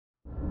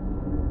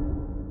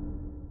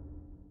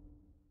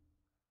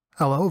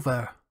Hello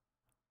there.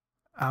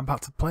 I'm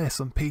about to play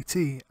some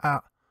PT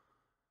at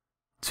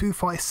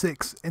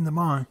 2:46 in the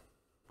morning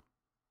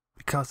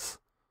because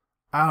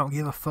I don't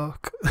give a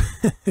fuck.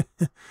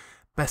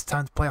 Best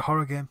time to play a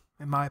horror game,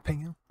 in my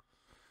opinion.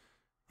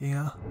 You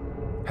know,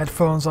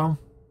 headphones on,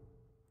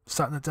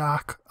 sat in the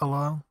dark,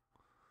 alone,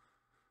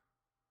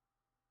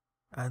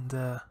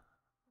 and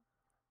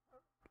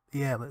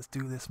yeah, let's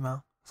do this,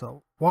 man.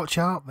 So watch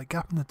out, the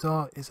gap in the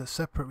door is a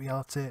separate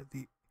reality.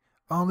 The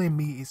only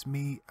me is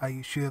me. Are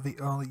you sure the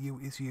only you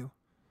is you?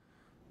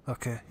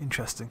 Okay,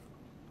 interesting.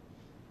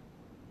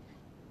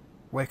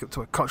 Wake up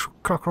to a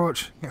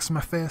cockroach next to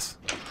my face.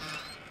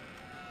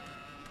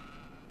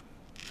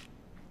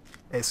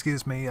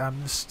 Excuse me,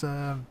 I'm just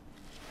if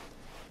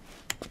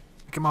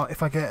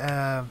I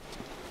get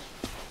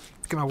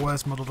my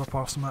words muddled up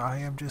or something, I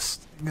am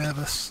just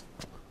nervous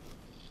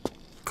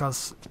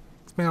because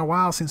it's been a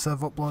while since I've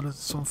uploaded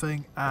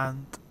something,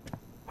 and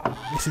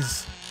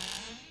this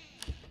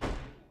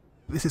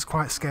is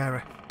quite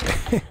scary.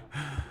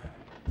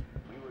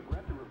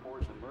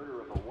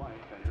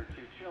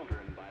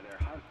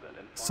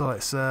 So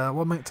it's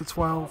 1 minute to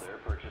 12.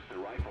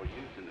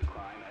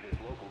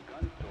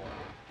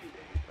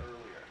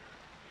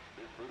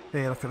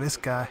 Hey, look at this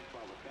guy.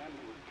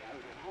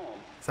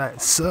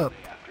 That's up.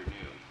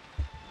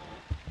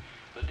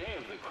 The day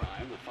of the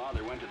crime, the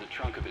father went to the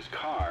trunk of his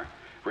car,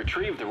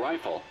 retrieved the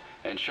rifle,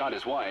 and shot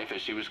his wife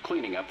as she was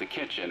cleaning up the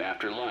kitchen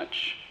after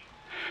lunch.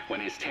 When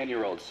his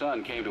 10-year-old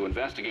son came to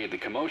investigate the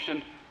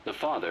commotion, the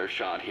father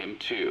shot him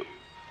too.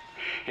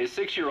 His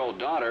 6-year-old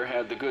daughter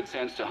had the good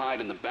sense to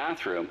hide in the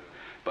bathroom,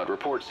 but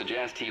reports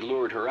suggest he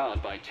lured her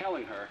out by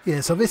telling her...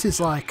 Yeah, so this is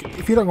like,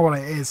 if you don't know what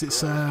it is,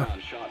 it's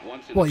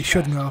well, you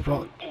should know,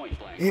 but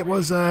it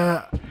was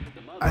a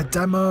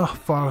demo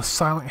for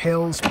Silent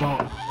Hills,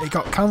 but it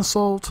got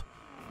cancelled.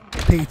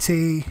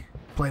 PT,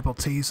 playable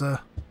teaser,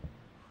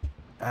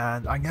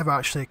 and I never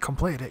actually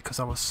completed it because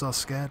I was so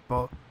scared,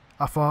 but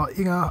I thought,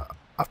 you know,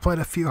 I've played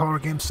a few horror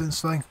games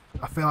since then,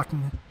 I feel I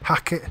can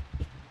hack it.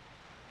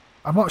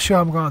 I'm not sure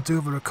I'm going to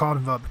do the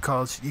recording though,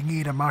 because you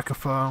need a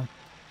microphone.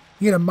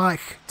 You need a mic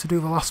to do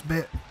the last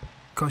bit,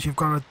 because you've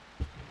got to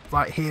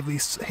like hear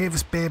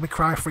this baby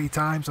cry 3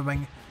 times, and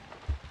then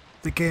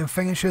the game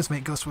finishes and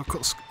it goes to a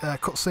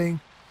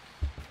cutscene.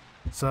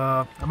 So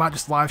I might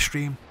just live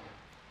stream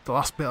the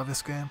last bit of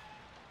this game.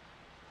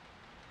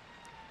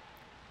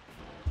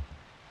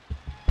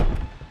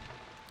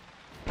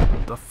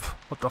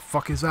 What the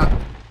fuck is that?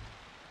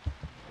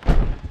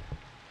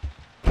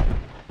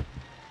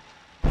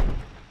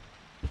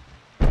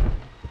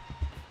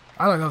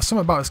 I don't know,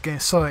 something about this game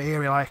is so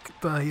eerie, like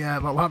the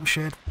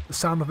lampshade, the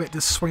sound of it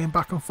just swinging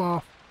back and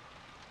forth.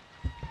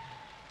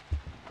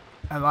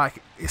 And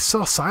like, it's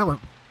so silent,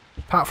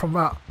 apart from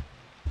that.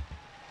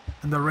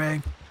 And the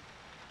rain.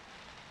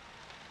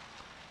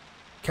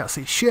 Can't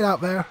see shit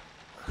out there.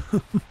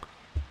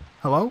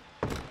 Hello?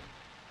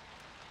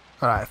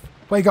 Alright,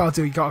 what you gotta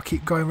do, you gotta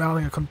keep going around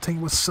in a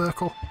continuous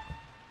circle.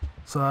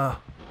 So...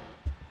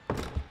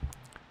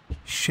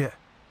 shit.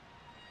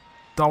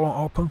 Door won't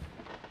open.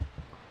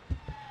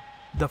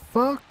 The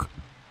fuck?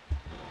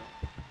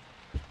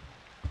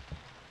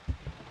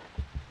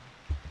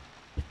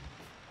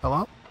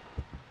 Hello?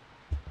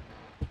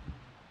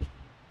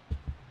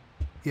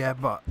 Yeah,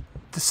 but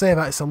to say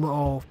that it's a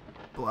little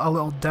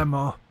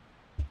demo,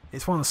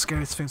 it's one of the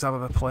scariest things I've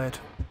ever played,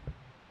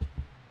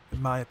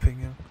 in my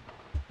opinion.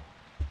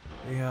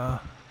 Yeah.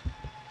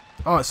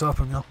 Oh, it's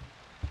open now.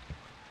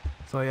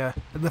 So yeah,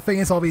 and the thing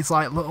is, all these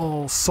like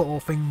little subtle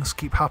things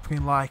keep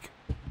happening, like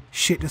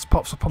shit just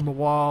pops up on the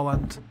wall,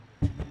 and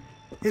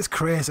it's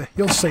crazy.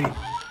 You'll see.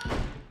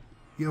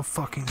 You'll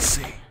fucking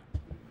see.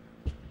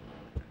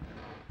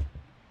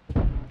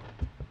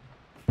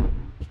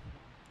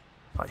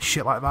 Like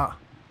shit like that.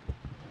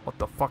 What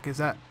the fuck is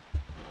that?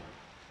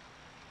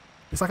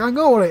 It's like, I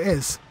know what it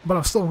is, but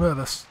I'm still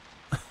nervous.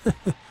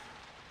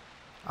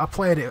 I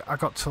played it, I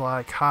got to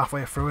like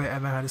halfway through it,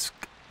 and then I just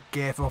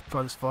gave up.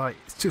 I was like,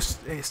 it's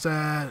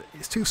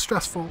too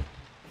stressful.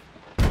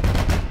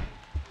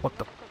 What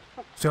the?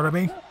 See what I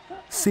mean?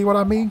 See what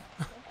I mean?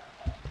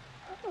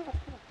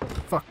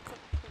 Fuck.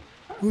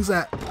 Who's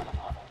that?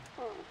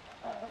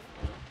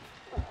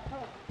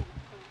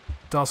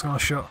 Door's gonna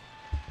shut.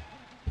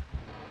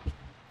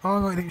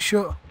 Oh no, it didn't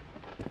shut.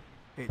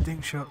 It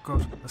didn't shut.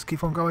 Good. Let's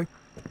keep on going.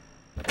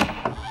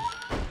 I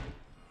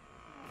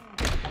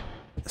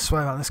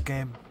swear on this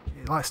game,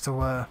 it likes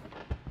to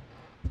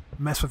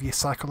mess with you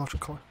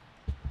psychologically.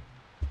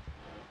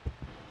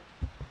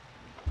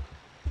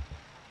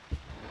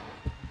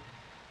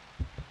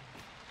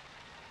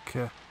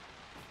 Okay.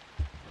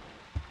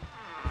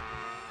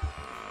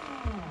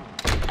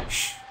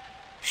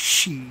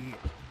 Shit.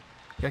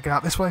 Gotta get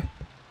out this way.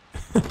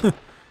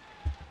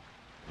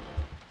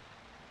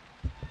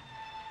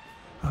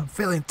 I'm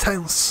feeling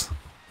tense.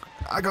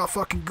 I got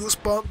fucking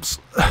goosebumps.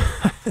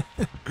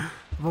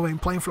 I've only been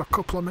playing for a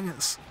couple of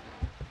minutes.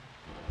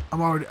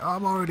 I'm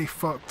already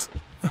fucked.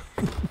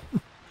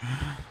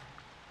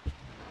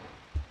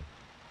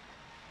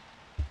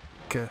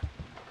 Okay.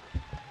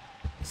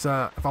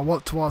 So if I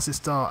walk towards this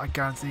door, I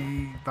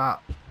guarantee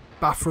that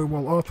bathroom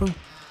will open.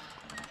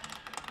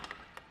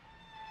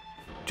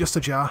 Just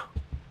ajar.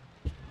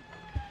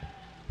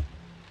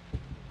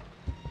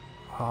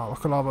 Oh,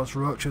 look at all those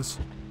roaches.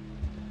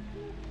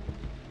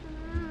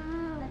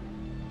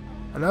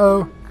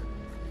 Hello?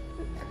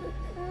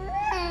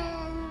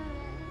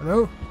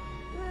 Hello?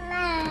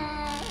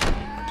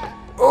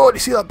 Oh, do you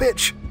see that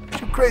bitch?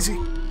 She's crazy.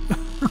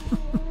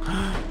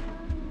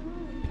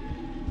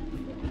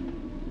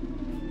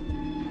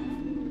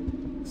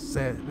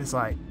 So it's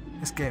like,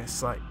 this game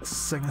is like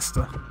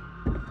sinister.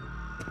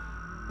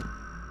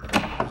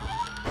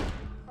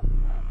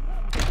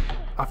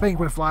 I think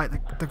with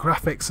like the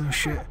graphics and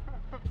shit,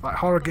 like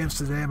horror games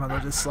today, man, they're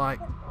just like,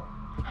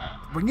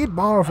 we need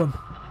more of them.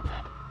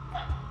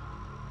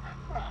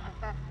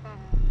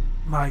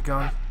 My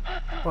god,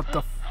 what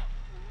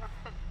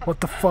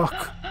the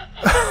fuck?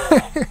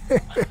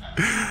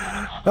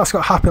 That's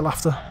got happy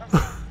laughter.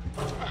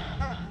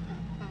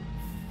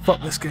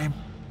 Fuck this game.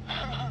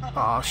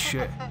 Oh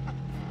shit.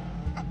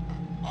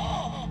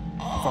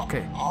 Fuck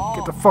it.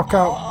 Get the fuck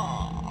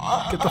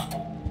out. Get the...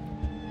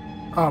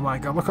 Oh my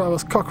god, look at all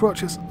those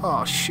cockroaches.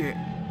 Oh shit.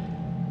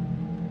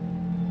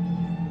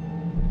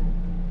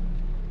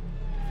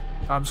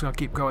 I'm just gonna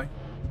keep going.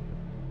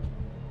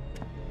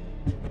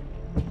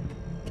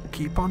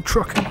 Keep on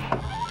trucking.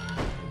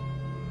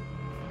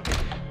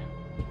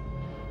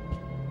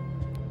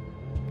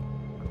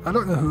 I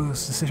don't know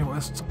whose decision it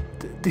was.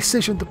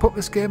 Decision to put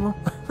this game on.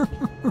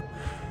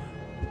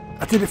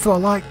 I did it for the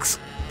likes.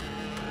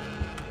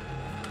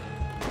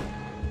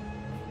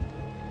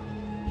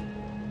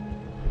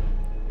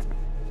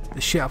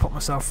 The shit I put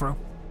myself through.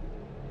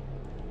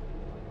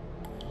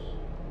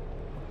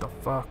 What the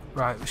fuck?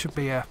 Right, there should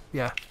be a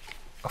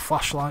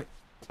flashlight.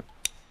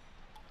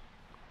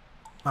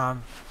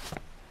 I'm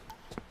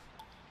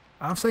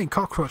saying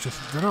cockroaches.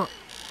 They don't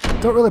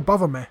really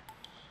bother me.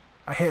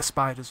 I hate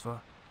spiders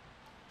though.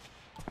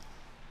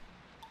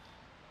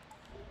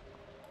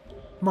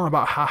 I'm not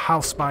about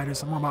house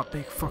spiders. I'm not about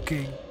big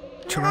fucking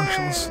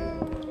tarantulas.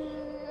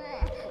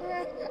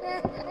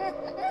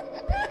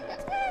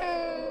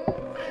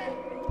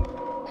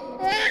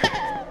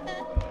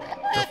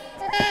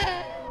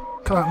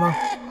 Come on, man.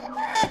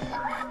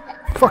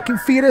 Fucking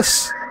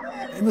fetus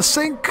in the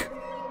sink.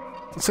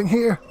 This thing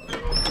here.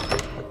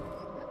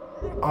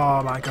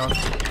 Oh my god.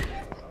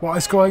 What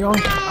is going on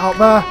out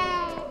there?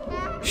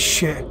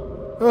 Shit.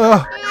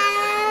 Ugh.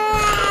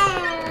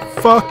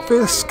 Fuck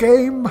this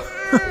game.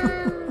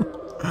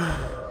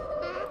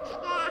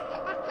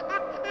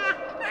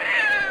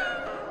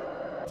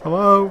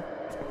 Hello?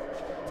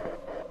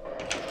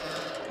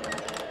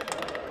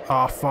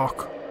 Oh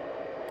fuck.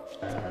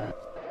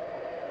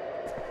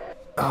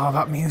 Oh,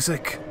 that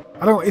music.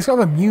 I don't... It's not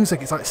the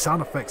music, it's like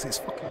sound effects. It's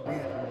fucking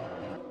weird.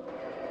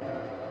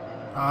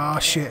 Ah,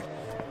 shit.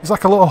 There's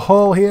like a little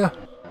hole here.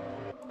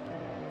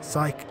 It's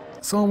like...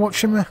 Someone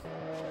watching me?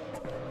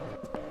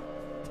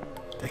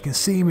 They can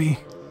see me.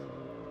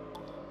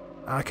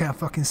 I can't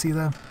fucking see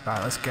them.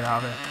 Right, let's get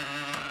out of here.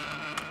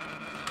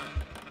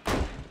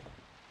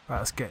 Right,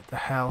 let's get the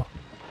hell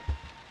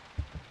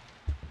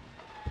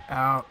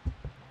out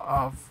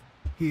of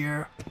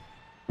here.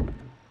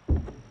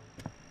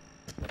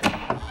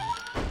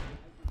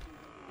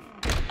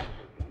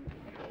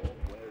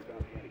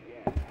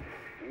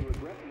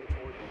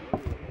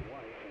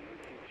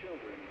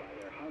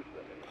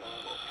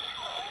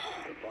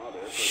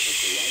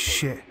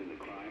 Shit.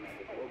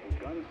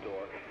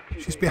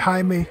 She's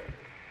behind me.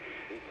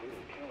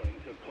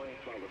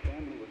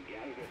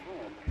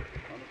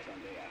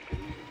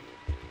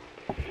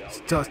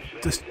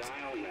 Just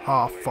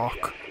oh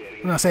fuck.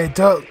 I'm gonna say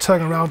don't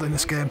turn around in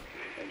this game.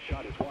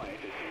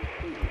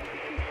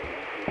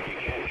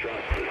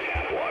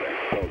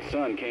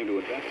 Son came to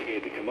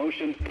investigate the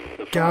commotion.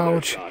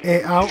 Gouge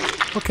it out.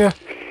 Okay.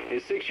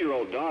 His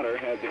 6-year-old daughter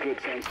had the good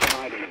sense to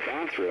hide in the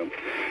bathroom,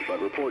 but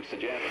reports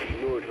suggest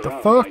he lured her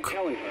out by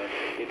telling her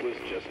it was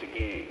just a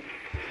game.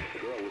 The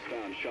girl was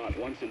found shot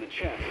once in the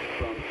chest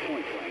from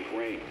point-blank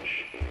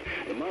range.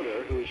 The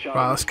mother, who was shot...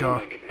 Right, let's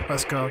go.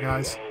 Let's go,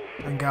 guys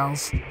and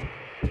gals.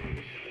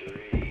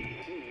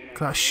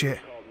 That shit.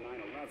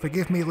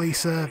 Forgive me,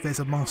 Lisa, there's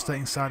a monster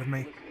inside of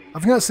me. I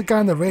think that's the guy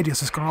in the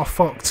radius that's gone all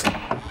fucked.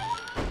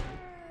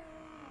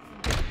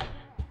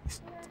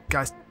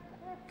 Guys,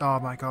 oh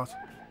my god.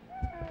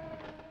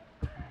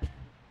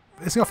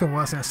 There's nothing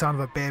worse than the sound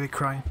of a baby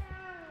crying.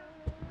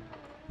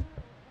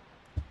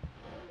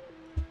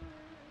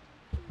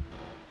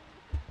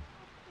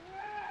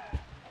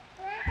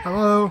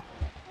 Hello?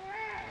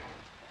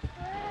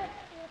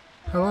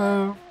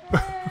 Hello?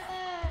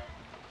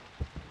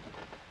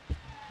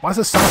 Why is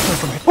there sound coming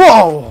from here?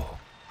 Whoa!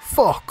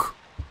 Fuck!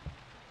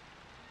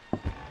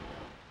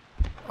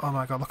 Oh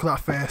my god, look at that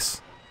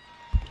face.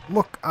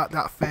 Look at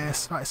that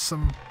face. That is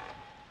some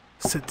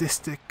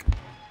sadistic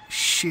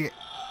shit.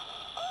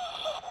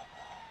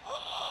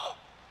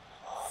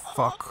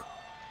 Fuck.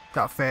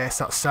 That face,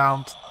 that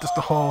sound, just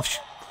the whole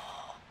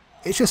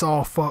it's just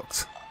all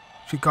fucked.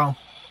 She's gone.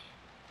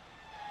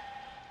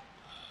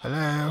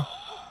 Hello?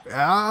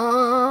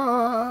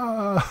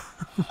 Ah!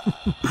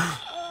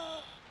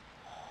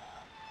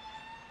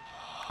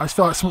 I just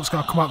feel like someone's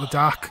gonna come out of the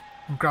dark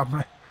and grab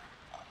me.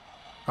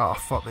 Oh,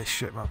 fuck this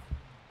shit, man.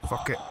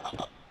 Fuck it.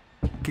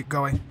 Keep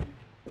going.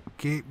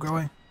 Keep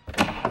going.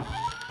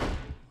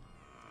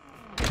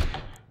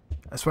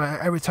 I swear,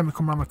 every time you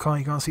come around the corner,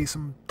 you're gonna see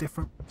something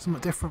different.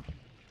 Something different.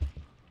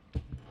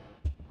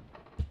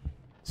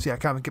 See, I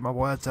can't even get my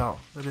words out.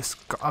 I've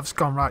just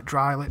gone right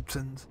dry-lipped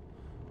and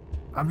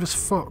I'm just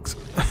fucked.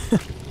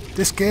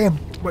 This game,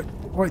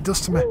 what it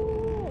does to me,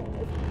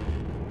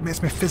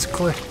 makes me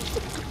physically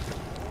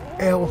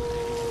ill.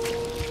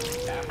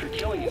 After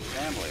killing his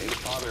family, the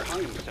father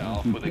hung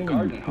himself with a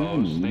garden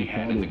hose they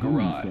had in the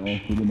garage.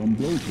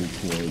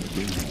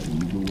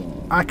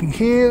 I can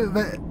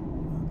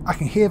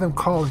hear them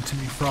calling to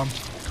me from.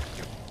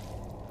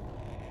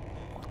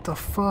 What the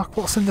fuck?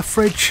 What's in the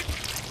fridge?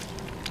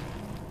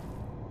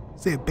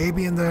 Is there a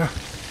baby in there?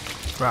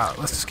 Right,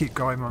 let's just keep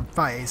going, man.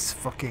 That is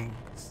fucking...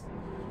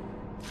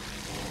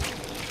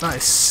 That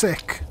is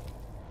sick.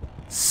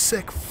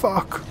 Sick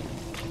fuck.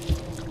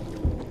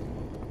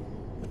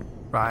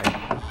 Right.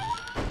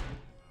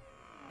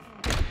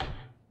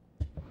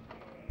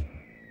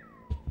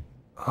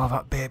 Oh,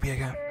 that baby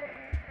again.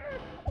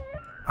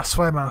 I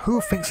swear, man, who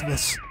thinks of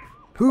this?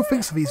 Who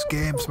thinks of these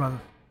games,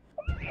 man?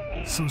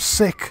 Some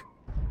sick,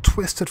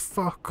 twisted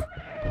fuck.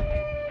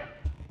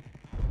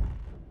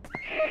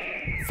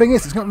 Thing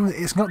is,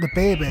 it's not the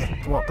baby,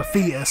 what, the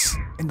fetus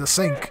in the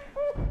sink.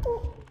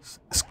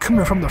 It's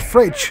coming from the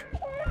fridge.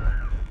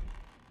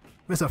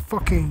 There's a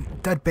fucking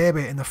dead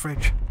baby in the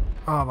fridge.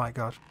 Oh my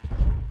god.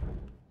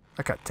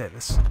 I can't take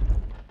this.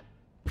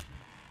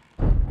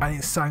 I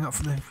need to sign up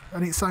for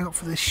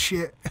this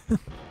shit.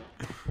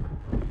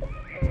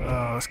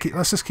 Oh,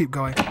 let's just keep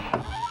going.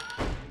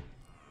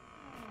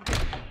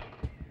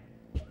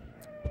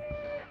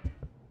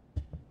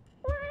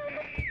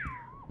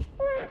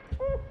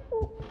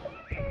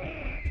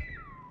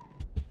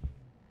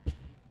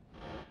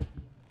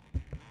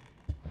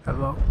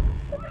 Hello.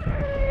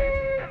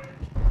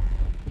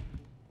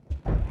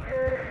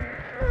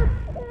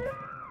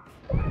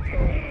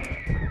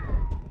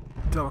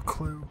 Don't have a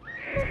clue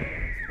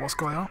what's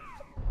going on.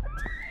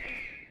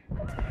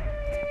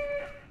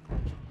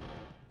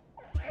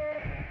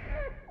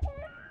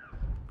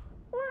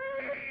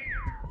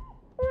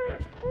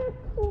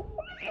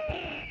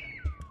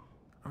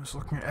 I'm just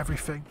looking at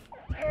everything.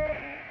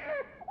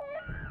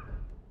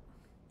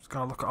 Just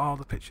gonna look at all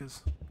the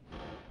pictures.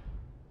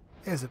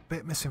 There's a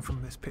bit missing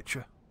from this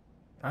picture.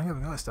 I never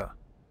noticed that.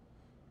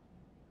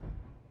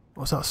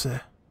 What's that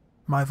say?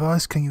 My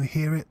voice, can you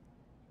hear it?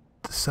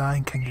 The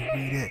sign, can you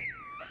read it?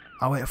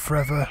 I'll wait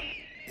forever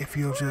if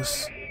you'll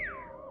just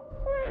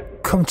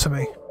come to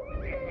me.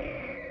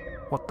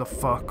 What the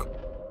fuck?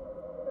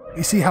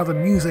 You see how the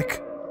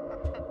music...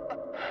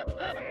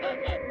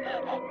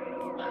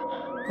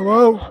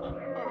 Hello?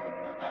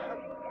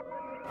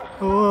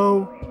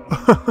 Hello?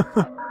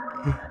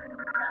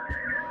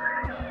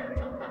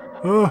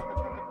 Oh.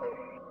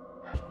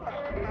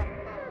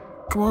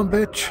 Come on,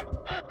 bitch.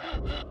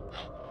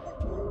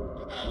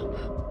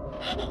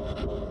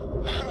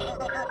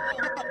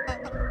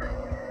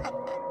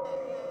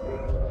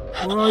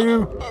 Where are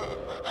you?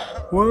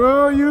 Where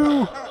are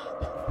you?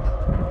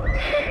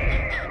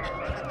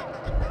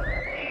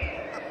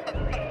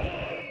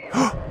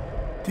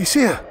 Do you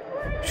see her?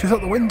 She's out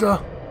the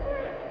window.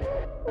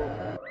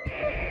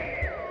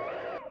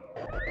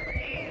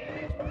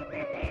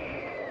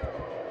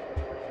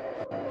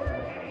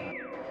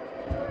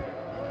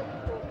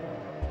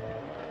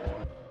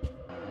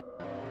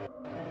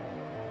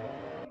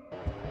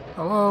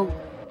 Hello?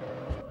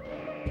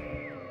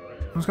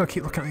 I'm just gonna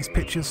keep looking at these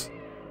pictures.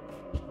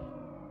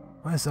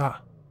 Where's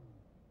that?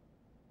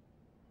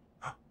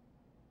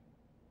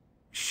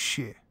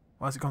 Shit.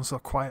 Why has it gone so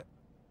quiet?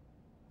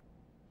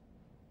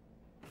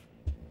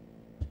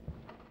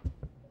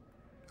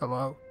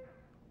 Hello?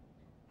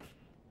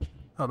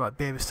 Oh, that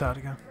baby started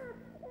again.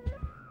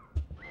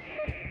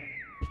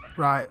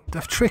 Right,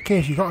 the trick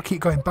is you gotta keep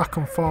going back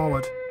and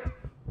forward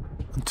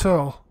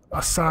until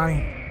a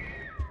sign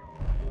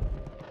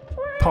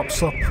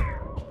pops up.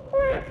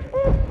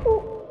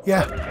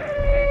 Yeah.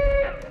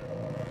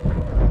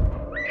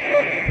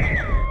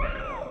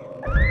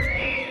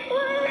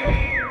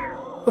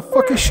 The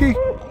fuck is she?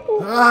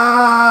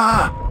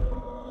 Ah!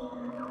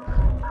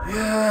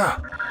 Yeah.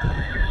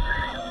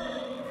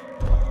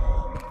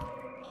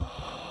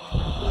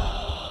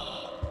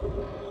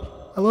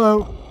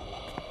 Hello?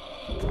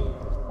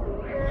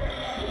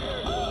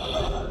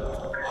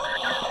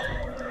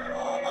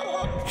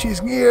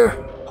 She's near.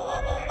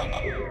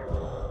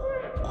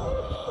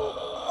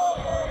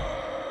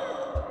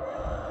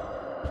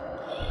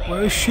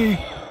 Where is she?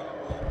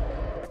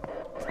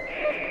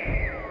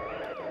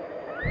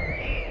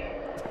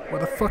 Where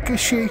the fuck is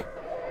she?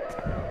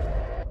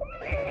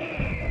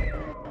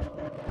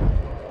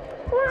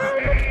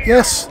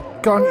 Yes,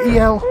 got an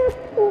EL.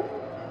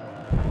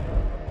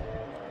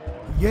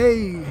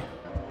 Yay!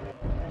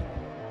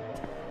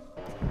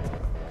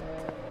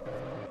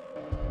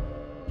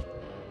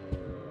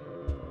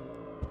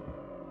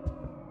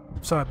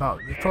 Sorry about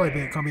it. There's probably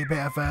going to be a bit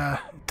of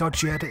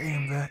dodgy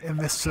editing in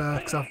this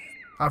because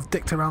I've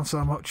dicked around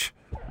so much.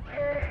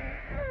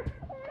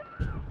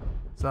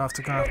 So I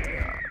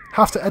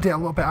have to edit a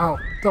little bit out.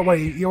 Don't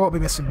worry, you won't be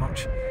missing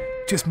much.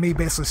 Just me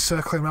basically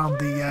circling around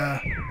the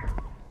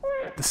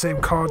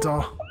same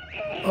corridor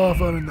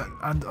over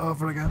and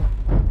over again.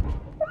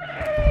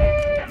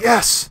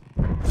 Yes!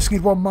 Just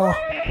need one more.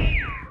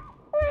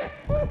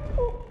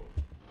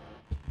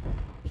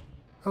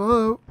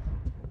 Hello?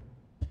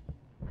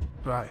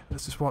 Right,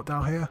 let's just walk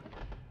down here.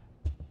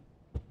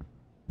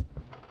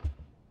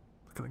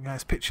 Look at the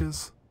nice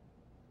pictures.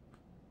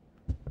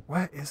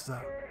 Where is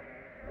that?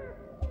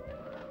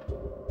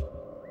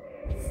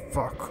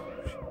 Fuck.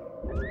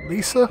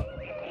 Lisa?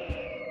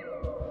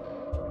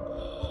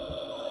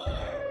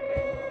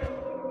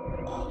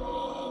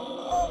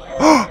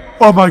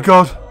 Oh my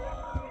god!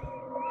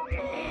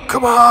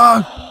 Come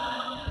on!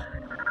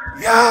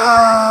 Yeah!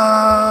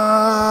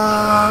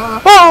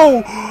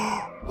 Oh!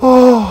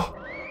 Oh!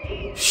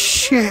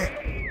 Shit!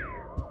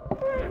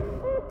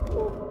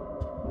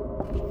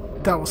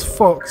 That was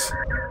fucked.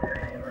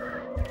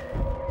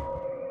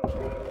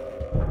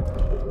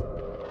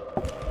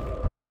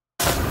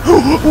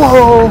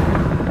 Whoa!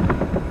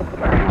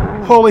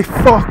 Holy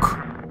fuck!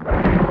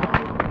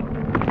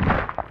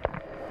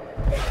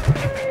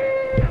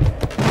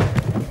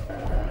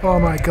 Oh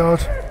my god.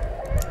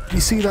 Did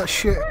you see that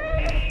shit?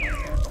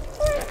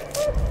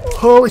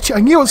 Holy shit,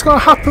 I knew it was gonna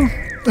happen!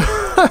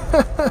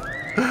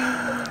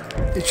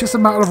 It's just a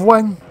matter of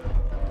when.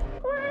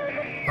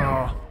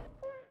 Oh.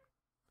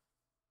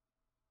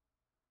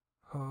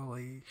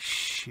 Holy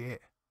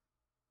shit.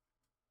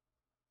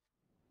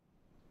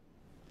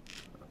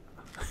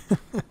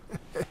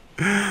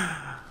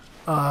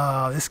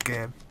 Ah, this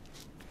game.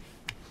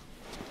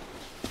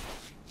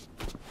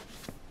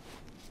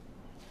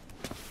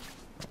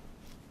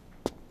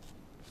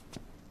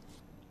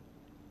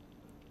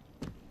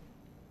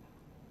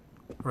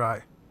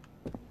 Right.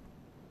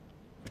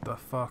 The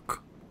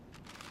fuck?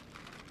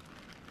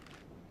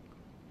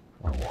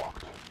 I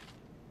walked.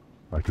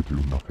 I could do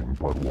nothing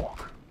but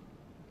walk.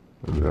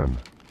 And then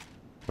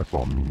I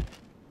saw me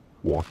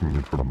walking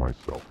in front of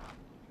myself.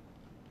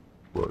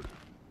 But it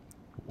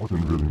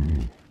wasn't really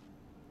me.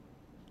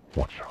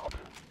 Watch out.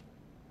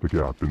 The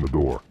gap in the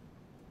door.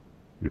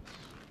 It's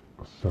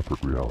a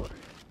separate reality.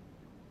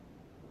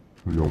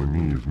 The only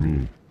me is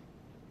me.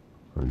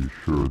 Are you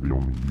sure the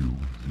only you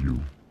is you?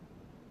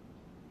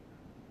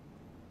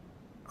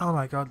 Oh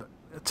my god,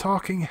 a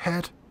talking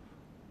head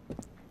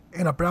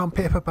in a brown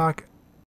paper bag